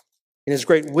 In his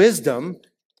great wisdom,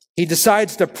 he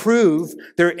decides to prove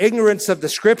their ignorance of the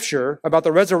scripture about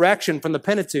the resurrection from the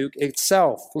Pentateuch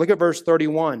itself. Look at verse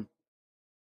 31.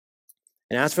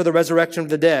 And as for the resurrection of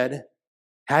the dead,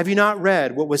 have you not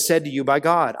read what was said to you by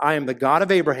God? I am the God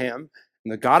of Abraham,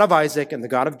 and the God of Isaac, and the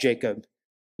God of Jacob.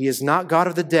 He is not God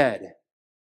of the dead,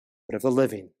 but of the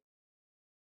living.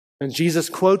 And Jesus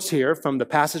quotes here from the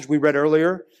passage we read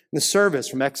earlier in the service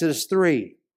from Exodus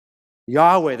 3.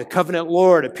 Yahweh, the covenant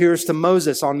Lord, appears to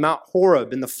Moses on Mount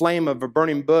Horeb in the flame of a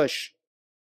burning bush.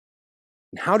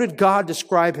 And how did God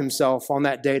describe himself on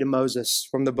that day to Moses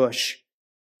from the bush?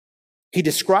 He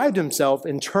described himself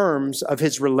in terms of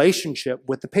his relationship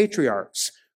with the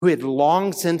patriarchs who had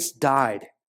long since died.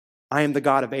 I am the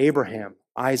God of Abraham,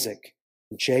 Isaac,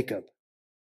 and Jacob.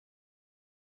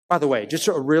 By the way, just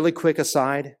a really quick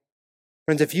aside.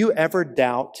 Friends, if you ever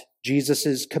doubt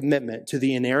Jesus' commitment to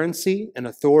the inerrancy and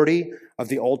authority of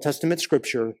the Old Testament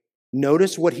scripture,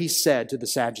 notice what he said to the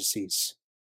Sadducees.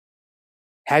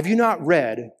 Have you not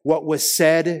read what was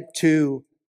said to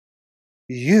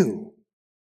you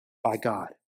by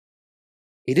God?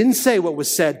 He didn't say what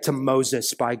was said to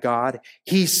Moses by God.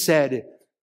 He said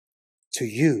to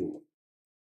you.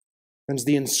 Friends,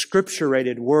 the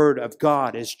inscripturated word of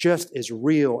God is just as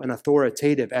real and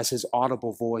authoritative as his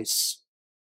audible voice.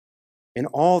 In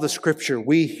all the scripture,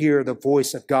 we hear the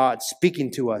voice of God speaking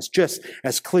to us just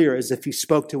as clear as if he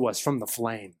spoke to us from the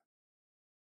flame.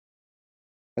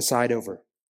 Aside over,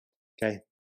 okay?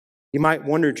 You might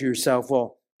wonder to yourself,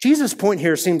 well, Jesus' point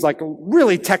here seems like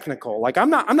really technical. Like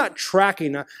I'm not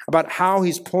tracking about how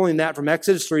he's pulling that from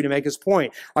Exodus 3 to make his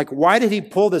point. Like, why did he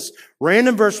pull this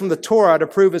random verse from the Torah to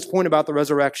prove his point about the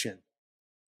resurrection?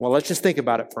 Well, let's just think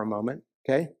about it for a moment,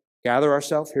 okay? Gather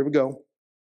ourselves. Here we go.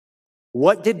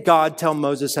 What did God tell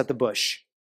Moses at the bush?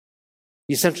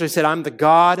 He essentially said, I'm the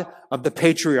God of the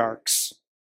patriarchs.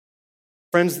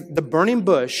 Friends, the burning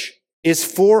bush is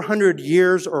 400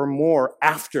 years or more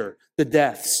after the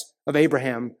deaths of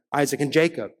Abraham, Isaac, and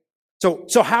Jacob.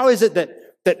 So how is it that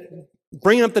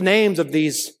bringing up the names of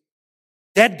these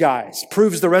dead guys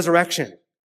proves the resurrection?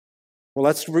 Well,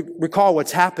 let's recall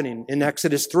what's happening in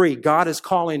Exodus 3. God is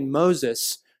calling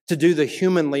Moses to do the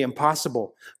humanly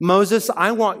impossible. Moses,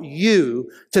 I want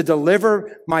you to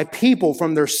deliver my people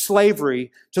from their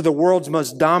slavery to the world's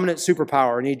most dominant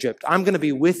superpower in Egypt. I'm going to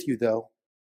be with you, though.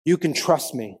 You can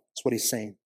trust me. That's what he's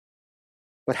saying.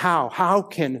 But how? How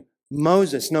can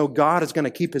Moses know God is going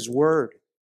to keep his word?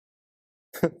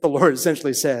 The Lord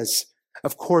essentially says,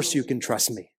 of course you can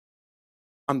trust me.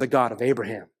 I'm the God of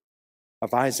Abraham,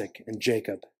 of Isaac, and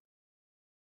Jacob.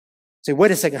 Say,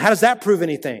 wait a second, how does that prove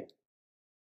anything?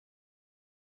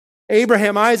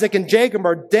 Abraham, Isaac, and Jacob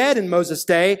are dead in Moses'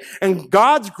 day, and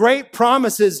God's great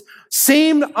promises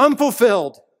seemed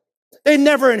unfulfilled. They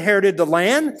never inherited the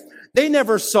land. They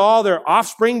never saw their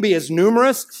offspring be as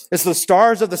numerous as the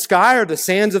stars of the sky or the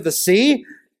sands of the sea.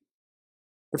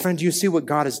 But friend, do you see what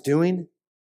God is doing?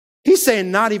 He's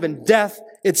saying not even death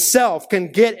itself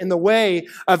can get in the way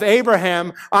of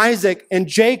Abraham, Isaac, and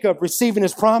Jacob receiving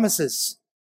his promises.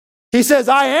 He says,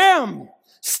 I am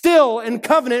still in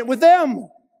covenant with them.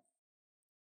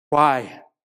 Why?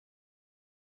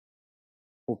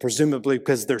 Well, presumably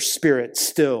because their spirits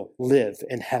still live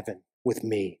in heaven with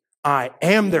me. I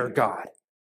am their God,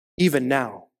 even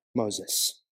now,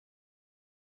 Moses.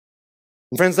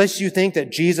 And friends, lest you think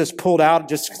that Jesus pulled out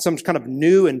just some kind of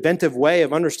new, inventive way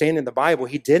of understanding the Bible,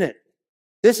 he didn't.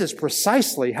 This is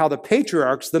precisely how the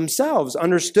patriarchs themselves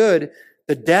understood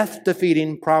the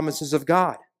death-defeating promises of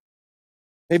God.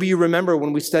 Maybe you remember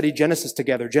when we studied Genesis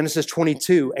together, Genesis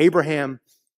 22, Abraham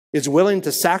is willing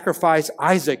to sacrifice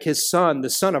Isaac, his son, the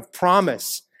son of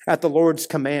promise, at the Lord's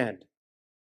command.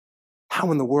 How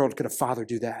in the world could a father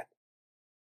do that?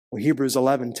 Well, Hebrews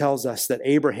 11 tells us that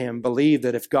Abraham believed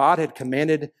that if God had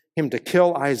commanded him to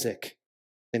kill Isaac,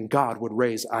 then God would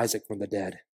raise Isaac from the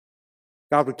dead.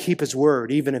 God would keep his word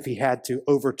even if he had to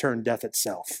overturn death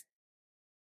itself.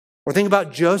 Or think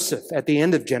about Joseph at the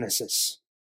end of Genesis.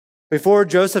 Before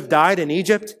Joseph died in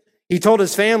Egypt, he told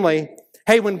his family,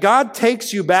 hey, when God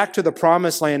takes you back to the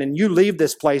promised land and you leave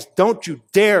this place, don't you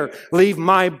dare leave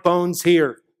my bones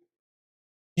here.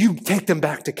 You take them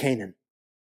back to Canaan.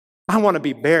 I want to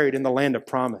be buried in the land of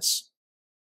promise.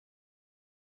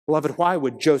 Beloved, why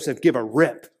would Joseph give a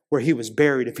rip where he was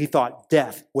buried if he thought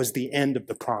death was the end of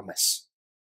the promise?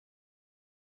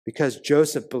 Because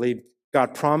Joseph believed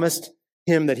God promised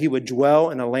him that he would dwell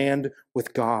in a land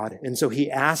with God. And so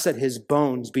he asks that his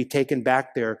bones be taken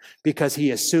back there because he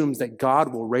assumes that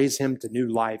God will raise him to new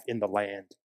life in the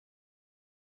land.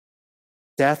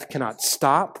 Death cannot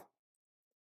stop,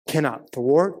 cannot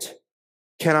thwart,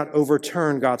 cannot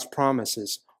overturn God's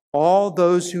promises. All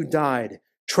those who died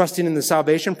trusting in the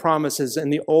salvation promises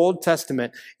in the Old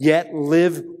Testament yet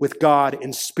live with God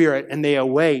in spirit, and they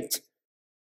await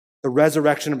the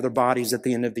resurrection of their bodies at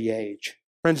the end of the age.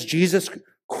 Friends, Jesus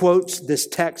quotes this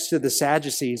text to the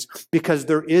Sadducees because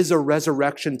there is a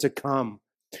resurrection to come.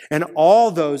 And all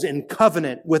those in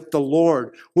covenant with the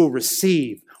Lord will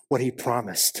receive what he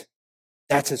promised.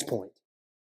 That's his point.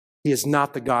 He is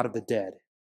not the God of the dead,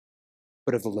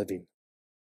 but of the living.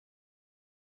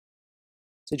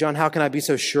 Say, John, how can I be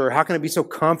so sure? How can I be so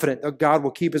confident that God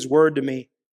will keep his word to me?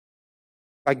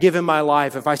 If I give him my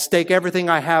life, if I stake everything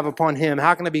I have upon him,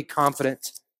 how can I be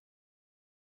confident?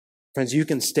 Friends, you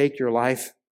can stake your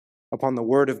life upon the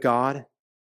word of God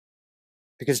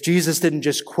because Jesus didn't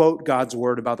just quote God's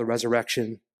word about the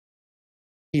resurrection.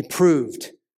 He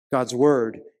proved God's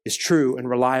word is true and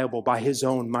reliable by his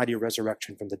own mighty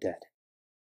resurrection from the dead.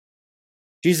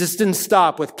 Jesus didn't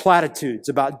stop with platitudes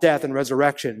about death and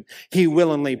resurrection. He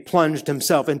willingly plunged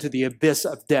himself into the abyss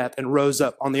of death and rose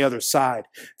up on the other side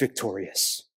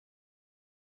victorious.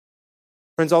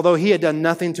 Friends, although he had done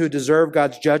nothing to deserve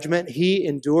God's judgment, he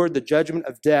endured the judgment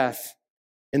of death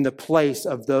in the place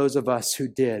of those of us who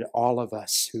did, all of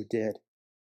us who did.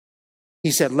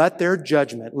 He said, let their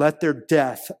judgment, let their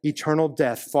death, eternal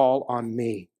death, fall on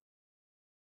me.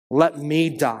 Let me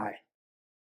die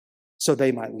so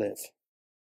they might live.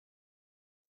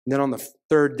 And then on the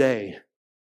third day,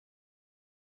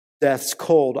 death's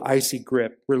cold, icy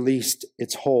grip released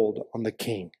its hold on the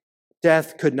king.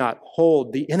 Death could not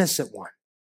hold the innocent one.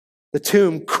 The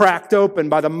tomb cracked open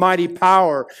by the mighty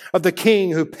power of the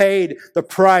king who paid the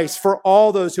price for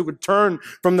all those who would turn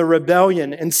from the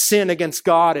rebellion and sin against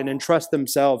God and entrust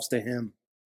themselves to him.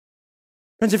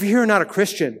 Friends, if you're not a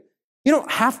Christian, you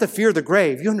don't have to fear the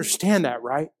grave. You understand that,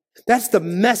 right? That's the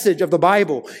message of the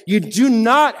Bible. You do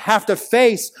not have to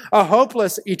face a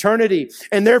hopeless eternity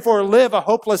and therefore live a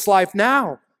hopeless life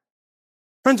now.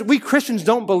 Friends, we Christians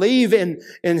don't believe in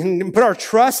put our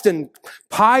trust in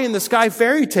pie-in-the-sky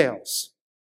fairy tales.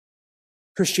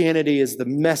 Christianity is the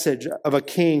message of a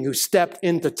king who stepped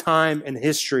into time and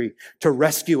history to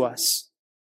rescue us.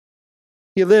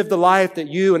 He lived the life that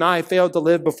you and I failed to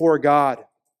live before God.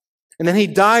 And then he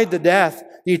died the death,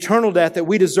 the eternal death that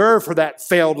we deserve for that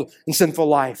failed and sinful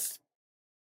life.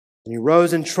 And he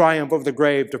rose in triumph over the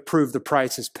grave to prove the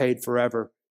price is paid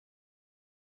forever.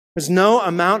 There's no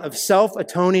amount of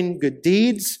self-atoning good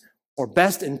deeds or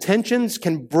best intentions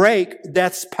can break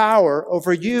death's power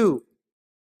over you.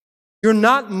 You're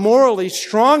not morally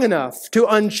strong enough to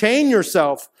unchain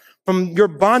yourself from your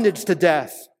bondage to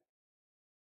death.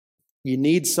 You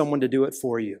need someone to do it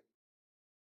for you.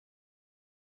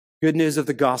 Good news of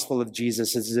the gospel of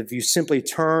Jesus is if you simply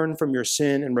turn from your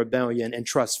sin and rebellion and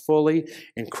trust fully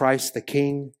in Christ the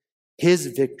King, his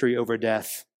victory over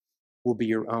death will be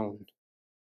your own.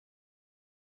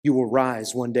 You will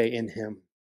rise one day in him.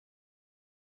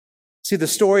 See, the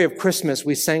story of Christmas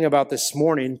we sang about this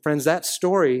morning, friends, that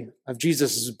story of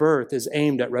Jesus' birth is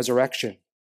aimed at resurrection.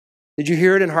 Did you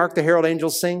hear it in Hark the Herald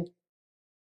Angels Sing?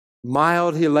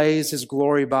 Mild he lays his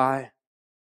glory by,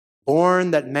 born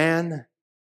that man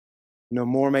no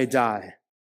more may die,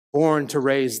 born to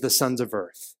raise the sons of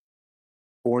earth,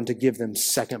 born to give them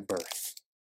second birth.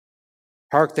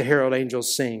 Hark the herald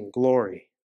angels sing, glory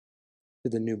to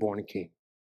the newborn King.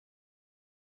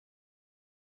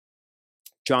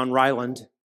 John Ryland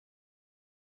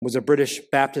was a British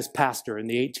Baptist pastor in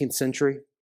the 18th century.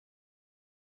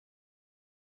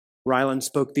 Ryland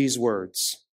spoke these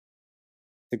words,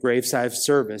 the graveside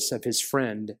service of his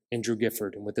friend Andrew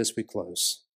Gifford, and with this we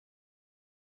close.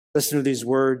 Listen to these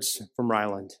words from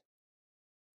Ryland.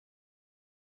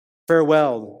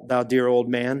 Farewell, thou dear old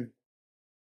man.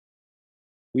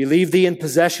 We leave thee in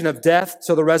possession of death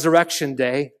till the resurrection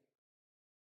day.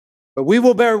 But we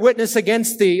will bear witness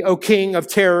against thee, O King of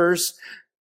terrors,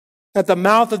 at the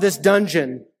mouth of this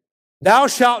dungeon. Thou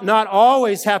shalt not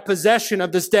always have possession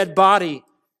of this dead body.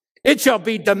 It shall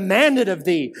be demanded of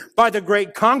thee by the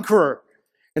great conqueror.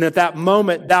 And at that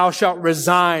moment thou shalt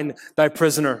resign thy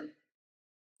prisoner.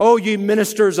 O ye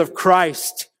ministers of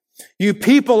Christ, you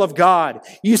people of God,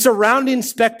 you surrounding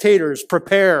spectators,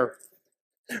 prepare.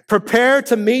 Prepare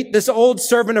to meet this old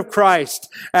servant of Christ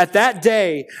at that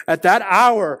day, at that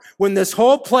hour, when this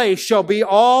whole place shall be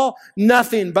all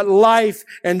nothing but life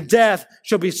and death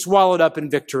shall be swallowed up in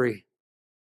victory.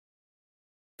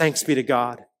 Thanks be to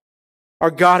God.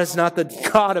 Our God is not the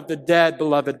God of the dead,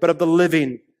 beloved, but of the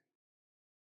living.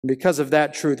 And because of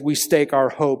that truth, we stake our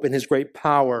hope in his great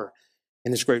power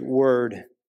and his great word.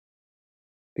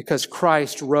 Because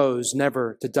Christ rose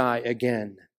never to die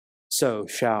again, so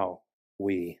shall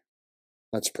we.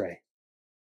 Let's pray.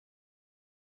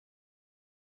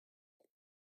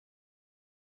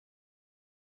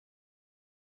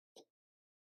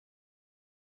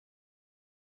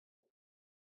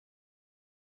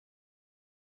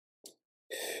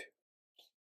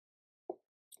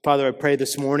 Father, I pray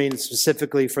this morning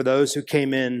specifically for those who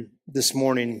came in this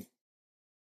morning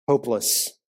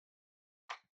hopeless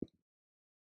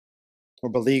or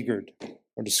beleaguered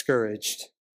or discouraged.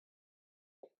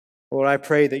 Lord, I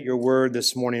pray that your word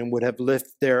this morning would have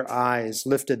lifted their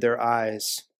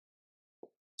eyes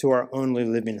to our only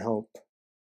living hope.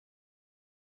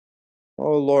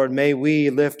 Oh Lord, may we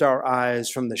lift our eyes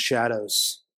from the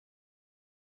shadows,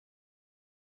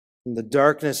 from the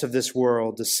darkness of this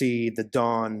world to see the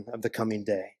dawn of the coming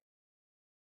day.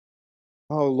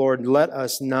 Oh Lord, let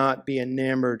us not be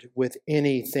enamored with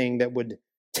anything that would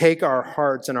take our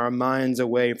hearts and our minds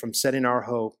away from setting our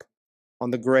hope on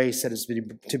the grace that is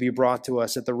to be brought to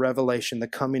us at the revelation, the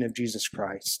coming of Jesus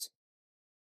Christ.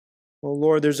 Oh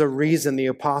Lord, there's a reason the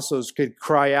apostles could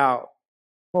cry out,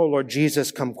 oh Lord Jesus,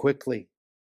 come quickly.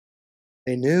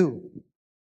 They knew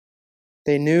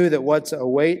that what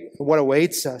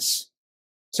awaits us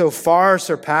so far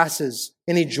surpasses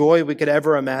any joy we could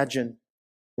ever imagine,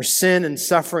 where sin and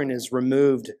suffering is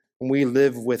removed and we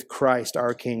live with Christ,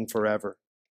 our King, forever.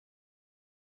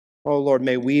 Oh Lord,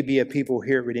 may we be a people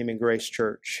here at Redeeming Grace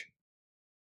Church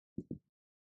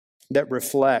that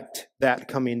reflect that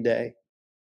coming day,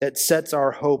 that sets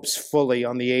our hopes fully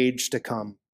on the age to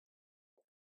come,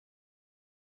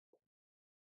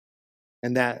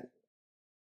 and that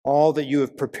all that you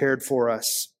have prepared for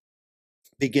us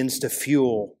begins to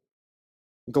fuel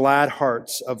glad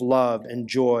hearts of love and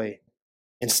joy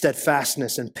and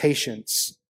steadfastness and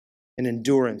patience and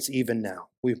endurance even now.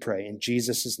 We pray in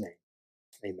Jesus' name.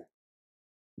 Amen.